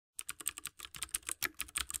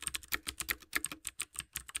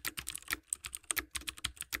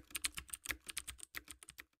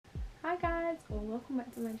Hi guys, and welcome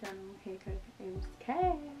back to my channel. Hey,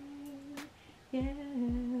 Cocoaimssk. Yeah,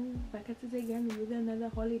 back at it again with another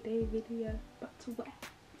holiday video. But to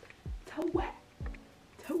where?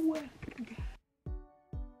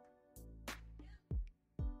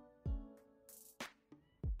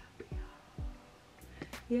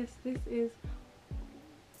 Yes, this is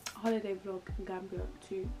holiday vlog Gambia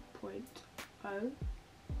 2.0.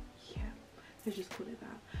 Yeah, let's just call it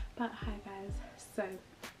that. But hi guys, so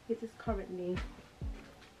it is currently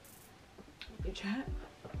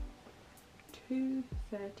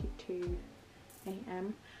 2:32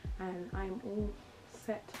 a.m. and I'm all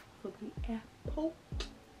set for the airport.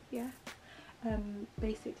 Yeah,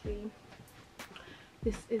 basically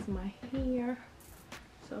this is my hair.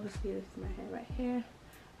 So obviously this is my hair right here.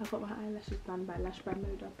 I got my eyelashes done by Lash by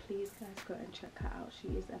Moda. Please guys go and check her out. She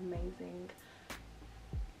is amazing.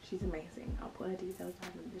 She's amazing. I'll put her details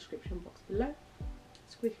down in the description box below.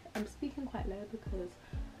 I'm speaking quite low because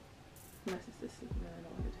my sister's sleeping and I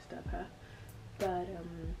don't want to disturb her. But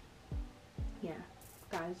yeah,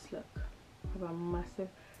 guys, look, I have a massive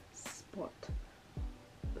spot.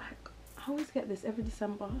 Like, I always get this every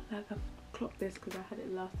December. Like, I've clocked this because I had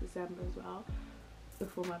it last December as well,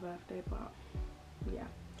 before my birthday. But yeah,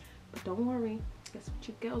 but don't worry, guess what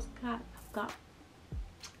your girls got? I've got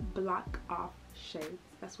block off shades.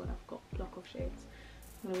 That's what I've got, block off shades.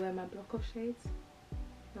 I'm gonna wear my block off shades.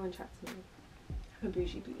 No one chats to me. I'm a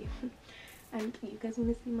bougie beauty. And you guys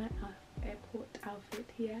want to see my airport outfit?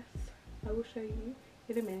 Yes, I will show you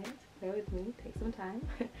in a minute. Bear with me, take some time.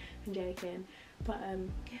 I'm joking. But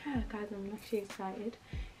yeah guys, I'm actually excited.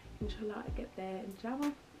 Inshallah I get there in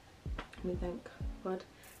Java. I mean, thank God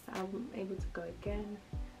that I'm able to go again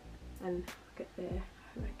and get there.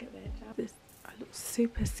 I get there in Java. I look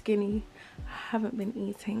super skinny. I haven't been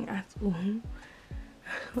eating at all.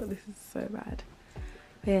 Oh, this is so bad.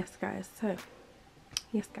 But yes guys, so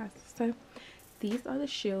these are the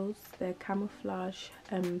shields. They're camouflage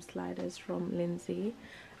sliders from Lindsay.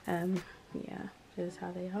 Yeah, this is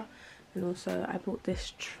how they are. And also I bought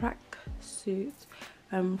this track suit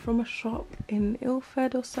from a shop in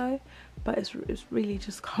Ilford or so, but it's really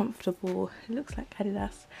just comfortable. It looks like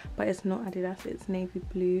Adidas, but it's not Adidas, it's navy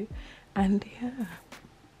blue. And yeah,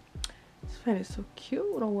 this fan is so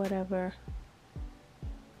cute or whatever.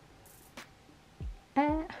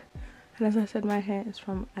 And as I said, my hair is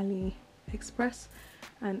from AliExpress,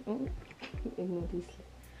 and oh,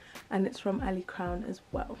 and it's from Ali Crown as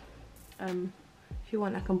well. If you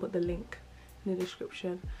want, I can put the link in the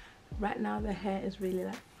description. Right now the hair is really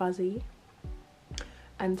like fuzzy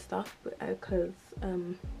and stuff, but because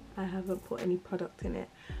I haven't put any product in it,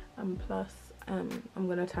 and plus I'm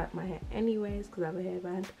gonna tie up my hair anyways because I have a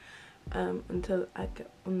hairband until I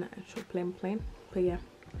get on the actual plain. But yeah,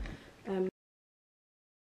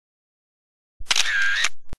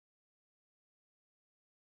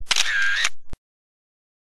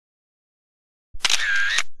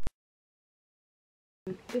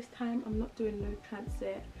 this time I'm not doing no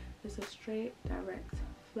transit. It's a straight direct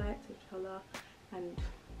flight to Inshallah. And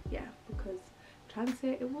yeah, because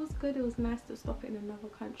transit, it was good, it was nice to stop in another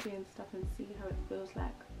country and stuff and see how it feels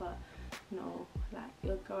like, but no, like,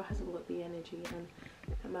 your girl hasn't got the energy, and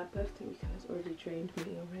my birthday weekend has already drained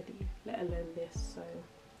me already, let alone this. So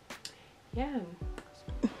yeah,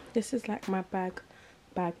 this is like my bag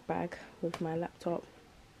with my laptop,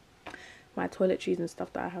 my toiletries and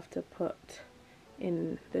stuff that I have to put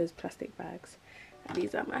in those plastic bags. And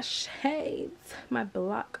these are my shades, my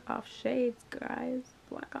block off shades, guys.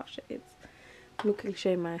 Block off shades. I'm quickly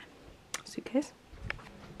show you my suitcase.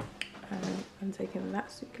 I'm taking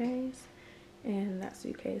that suitcase and that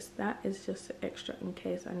suitcase. That is just extra in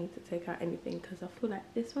case I need to take out anything, because I feel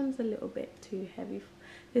like this one's a little bit too heavy.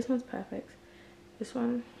 This one's perfect. This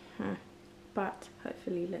one, but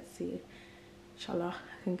hopefully, let's see. Inshallah,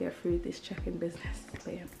 I can get through this check-in business.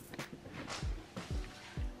 But yeah.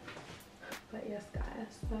 But yes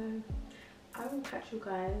guys, so I will catch you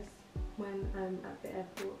guys when I'm at the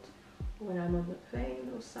airport, or when I'm on the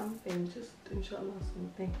plane or something, just inshallah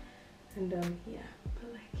something. And yeah,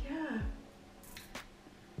 but like, yeah,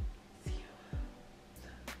 see you.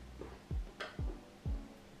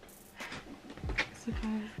 So guys,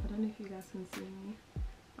 I don't know if you guys can see me,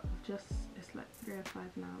 but I've just, it's like 3 or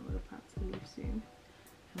 5 now, we're about to leave soon.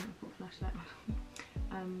 I put a flashlight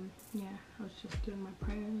on. Yeah, I was just doing my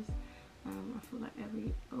prayers. I feel like I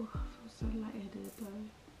feel so lightheaded though.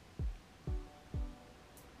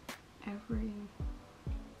 Every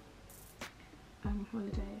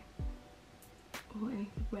holiday or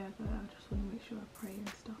anywhere I go, I just want to make sure I pray and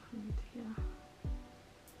stuff for me to hear.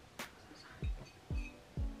 I'm so sorry.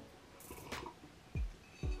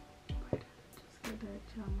 But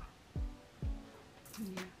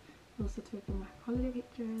holiday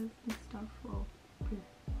pictures and stuff, or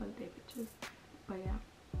holiday pictures. But yeah,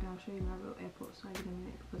 and I'll show you my real airport swag in a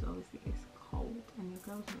minute, because obviously it's cold and your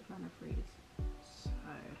girl's not trying to freeze.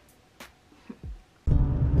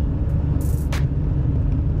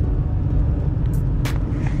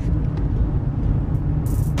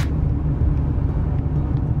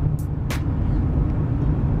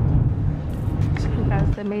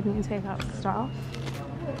 So they made me take out stuff.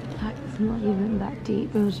 Like, it's not even that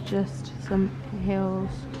deep. It was just some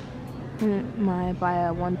heels, my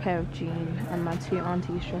one pair of jeans, and my 2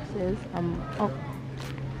 aunties' dresses.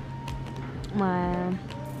 My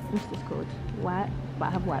what's this called? Wipe, but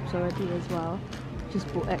I have wipes already as well.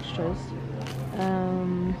 Just bought extras.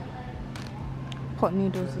 Pot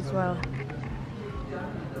noodles as well.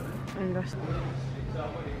 And that's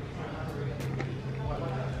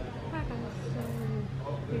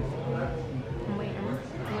I'm waiting.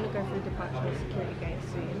 I'm gonna go through departure security gate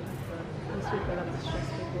soon. These people love to stress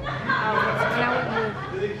people. When I went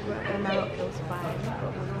with Morocco, it was fine, but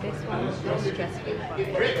with this one, it's stressful. But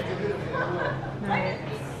no,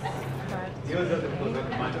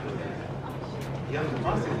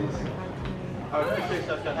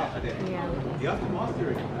 You have to master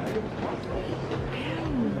it.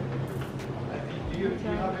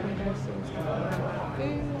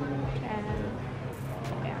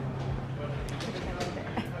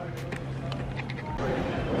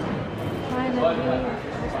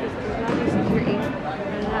 Security,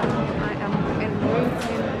 and now I am en route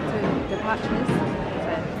to departures. So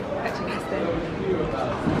catch you guys there.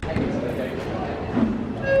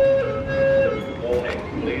 Warning,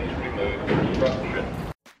 please remove obstruction.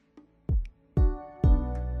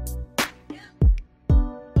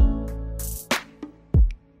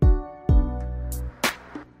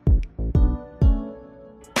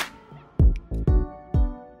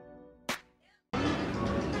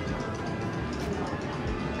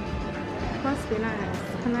 Must be nice.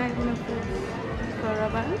 Can I even afford for a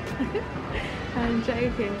van? I'm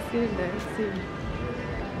joking, soon though, soon.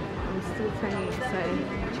 I'm still 20, so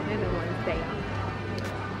you know one day.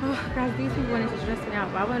 Oh guys, these people wanted to stress me out,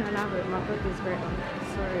 but I won't allow it. My book is very on.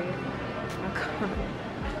 Sorry. I can't.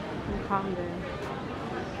 I'm calm down.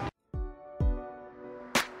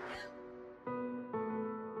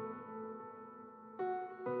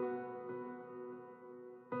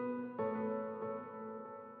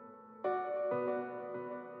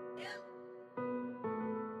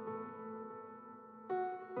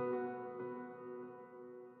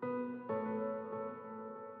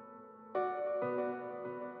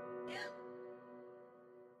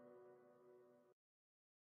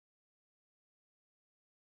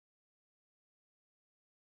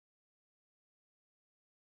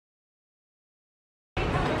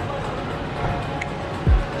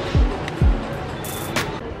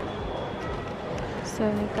 So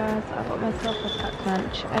guys, I got myself a packed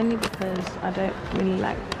lunch only because I don't really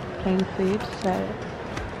like plain food, so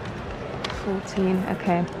 14,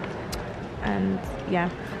 okay. And yeah,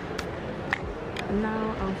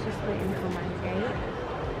 now I was just waiting for my gate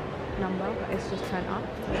number, but it's just turned up,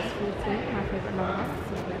 so it's 14, my favourite number.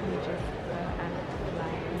 So let me just go and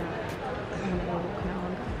fly now. I'm gonna go walk now.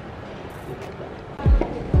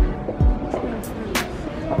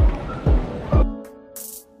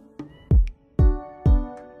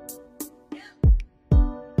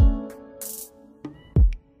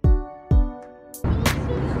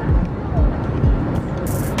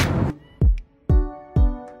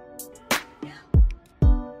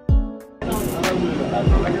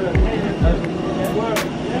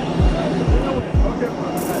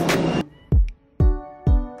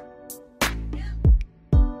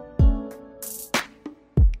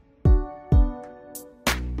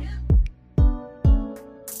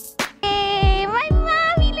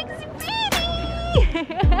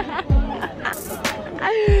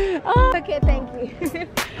 Oh, okay, thank you.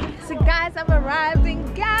 So guys, I've arrived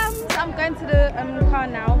in Gams. I'm going to the car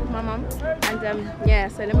now with my mum, and yeah,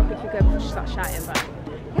 so let me quickly go before she starts shouting. But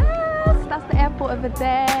yes, that's the airport over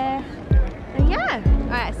there, and yeah, all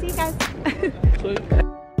right, see you guys.